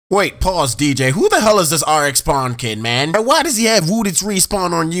Wait, pause, DJ. Who the hell is this Rxspawn kid, man? And why does he have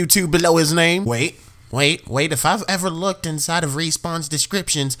Rxspawn on YouTube below his name? Wait. If I've ever looked inside of Respawn's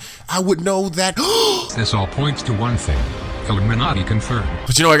descriptions, I would know that. This all points to one thing. Illuminati confirmed.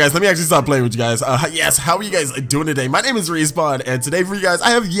 But you know what, guys? Let me actually stop playing with you guys. Yes, how are you guys doing today? My name is Rxspawn, and today for you guys,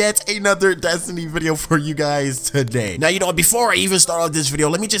 I have yet another Destiny video for you guys today. Now, you know, before I even start off this video,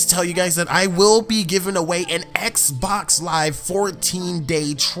 let me just tell you guys that I will be giving away an Xbox Live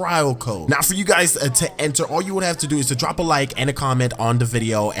 14-day trial code. Now, for you guys to enter, all you would have to do is to drop a like and a comment on the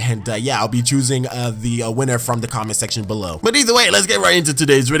video, and yeah, I'll be choosing the winner from the comment section below. But either way, let's get right into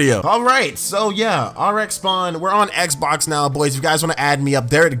today's video. All right, so yeah, Rxspawn, we're on Xbox now, boys. If you guys want to add me up,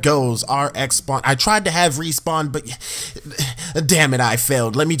 there it goes, Rxspawn. I tried to have Respawn, but damn it, I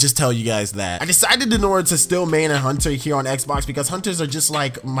failed. Let me just tell you guys that. I decided in order to still main a Hunter here on Xbox because Hunters are just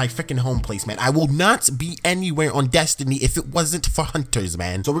like my freaking home place, man. I will not be anywhere on Destiny if it wasn't for Hunters,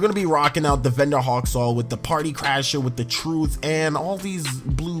 man. So we're going to be rocking out the vendor Hawksaw with the party crasher, with the truth, and all these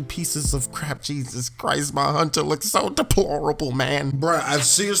blue pieces of crap. Jesus Christ, my Hunter looks so deplorable, man. Bruh, I've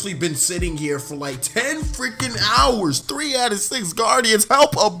seriously been sitting here for like 10 freaking hours. 3 out of 6 Guardians.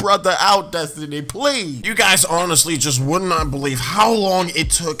 Help a brother out, Destiny, please. You guys honestly just would not believe how long it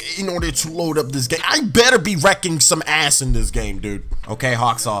took in order to load up this game. I better be wrecking some ass in this game, dude. Okay,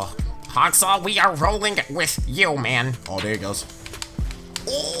 Hawksaw. Hawksaw, we are rolling with you, man. Oh, there he goes.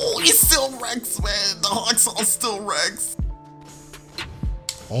 Oh, he's still Rex, man. The Hawksaw still Rex.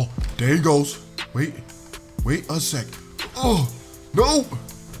 Oh, there he goes. Wait a sec. Oh, no.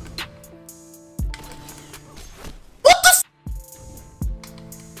 What the f—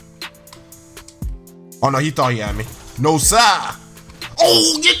 Oh no, he thought he had me. No, sir.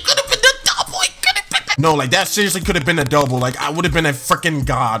 Oh, you could have been the double. It could have been the— No, like that seriously could have been a double. Like I would have been a freaking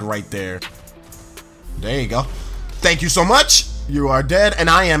god right there. There you go. Thank you so much. You are dead, and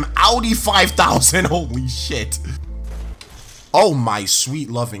I am Audi 5000. Holy shit. Oh my sweet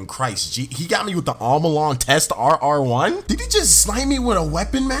loving Christ. He got me with the Armalon Test RR1? Did he just snipe me with a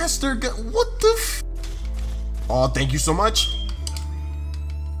Weapon Master? What the f— Oh, thank you so much.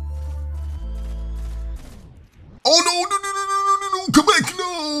 Oh no, come back,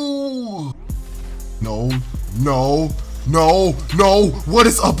 no. What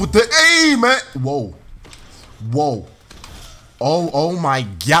is up with the aim, man? Whoa. Oh my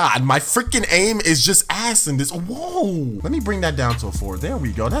god, my freaking aim is just ass in this. Whoa, let me bring that down to a 4. There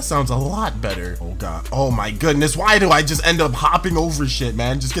we go. That sounds a lot better. Oh god, oh my goodness, why do I just end up hopping over shit,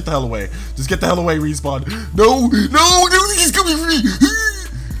 man? Just get the hell away. Just get the hell away, Respawn. No, he's coming for me.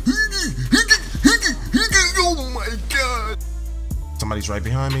 Oh my god. Somebody's right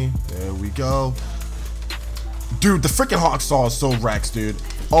behind me. There we go. Dude, the freaking Hawksaw is so Rex, dude.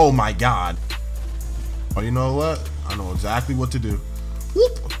 Oh my god. Oh, you know what? I know exactly what to do.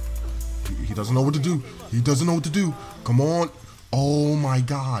 Whoop. He doesn't know what to do. He doesn't know what to do. Come on. Oh my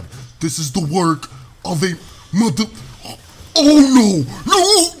god. This is the work of a mother— Oh no,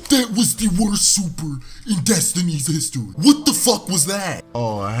 that was the worst super in Destiny's history. What the fuck was that?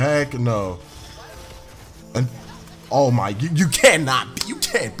 Oh heck no. And oh my, you can't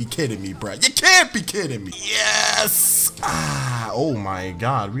be kidding me, bro. You can't be kidding me. Yes. Ah, oh my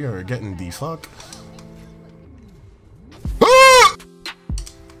god, we are getting the fuck. Ah!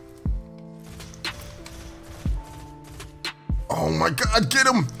 Oh my god, get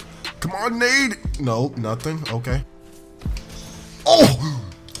him. Come on, nade. No, nothing. Okay. Oh,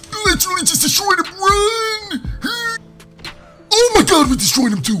 literally just destroyed him. Run. Oh my god, we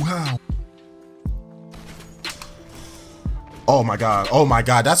destroyed him too. How? Oh my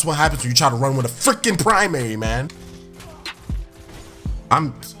god, that's what happens when you try to run with a freaking primary, man.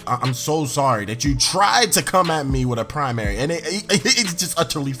 I'm so sorry that you tried to come at me with a primary and it just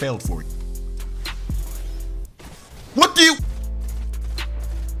utterly failed for you. What do you—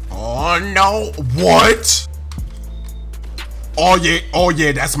 Oh no, what? Oh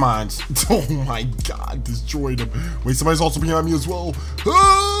yeah, that's mine. Oh my god, destroyed him. Wait, somebody's also behind me as well.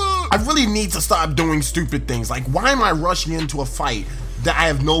 Ah! I really need to stop doing stupid things. Like, why am I rushing into a fight that I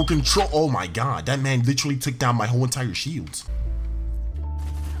have no control? Oh my god, that man literally took down my whole entire shields.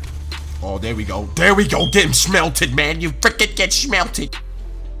 Oh, there we go. There we go. Get him smelted, man. You freaking get smelted.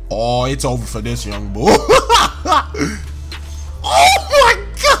 Oh, it's over for this young boy. Oh my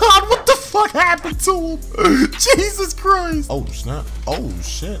god, what the fuck happened to him? Jesus Christ. Oh, snap. Oh,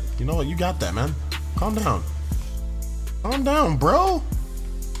 shit. You know what? You got that, man. Calm down. Calm down, bro.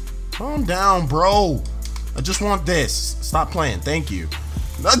 Calm down, bro. I just want this. Stop playing. Thank you.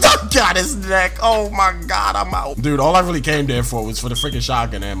 Got his neck. Oh my god, I'm out. Dude, all I really came there for was for the freaking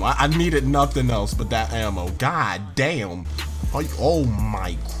shotgun ammo. I needed nothing else but that ammo. God damn. Oh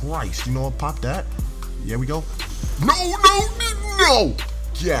my Christ. You know what? Pop that. There we go. No.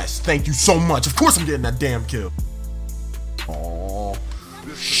 Yes, thank you so much. Of course I'm getting that damn kill. Oh,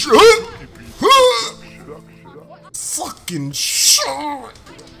 shit. Fucking shit.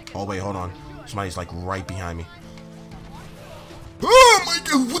 Oh, wait, hold on. Somebody's like right behind me. Oh my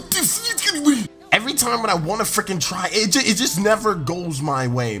God, what the fuck? Every time when I want to freaking try, it just never goes my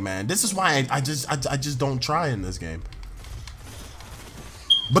way, man. This is why I just don't try in this game.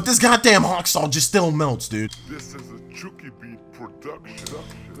 But this goddamn Hawksaw just still melts, dude. This is a Chucky Beat production.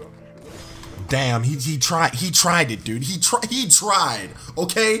 Damn, he tried it, dude. He tried.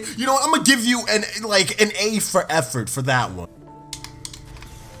 Okay, you know what? I'm gonna give you an A for effort for that one.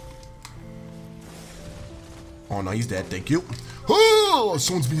 Oh no, he's dead. Thank you. Oh,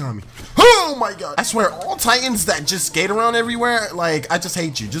 someone's behind me. Oh my God. I swear, all Titans that just skate around everywhere, like, I just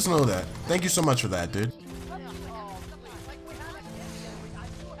hate you. Just know that. Thank you so much for that, dude.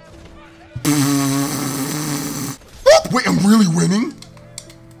 Wait, I'm really winning?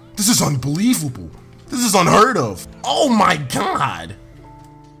 This is unbelievable. This is unheard of. Oh my God.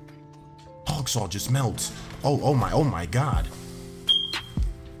 Hawksaw just melts. Oh my God.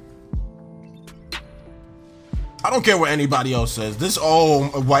 I don't care what anybody else says. This, oh,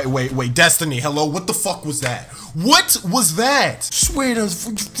 wait, Destiny, hello, what the fuck was that? What was that?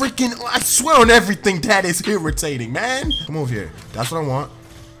 I swear on everything that is irritating, man. Come over here. That's what I want.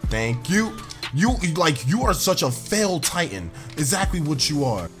 Thank you. You are such a failed Titan. Exactly what you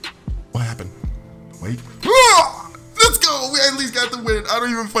are. What happened? Wait. Let's go. We at least got the win. I don't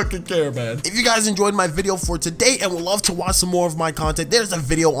even fucking care, man. If you guys enjoyed my video for today and would love to watch some more of my content, there's a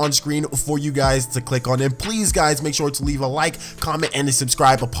video on screen for you guys to click on. And please, guys, make sure to leave a like, comment, and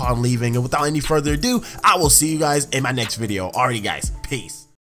subscribe upon leaving. And without any further ado, I will see you guys in my next video. Alrighty, guys. Peace.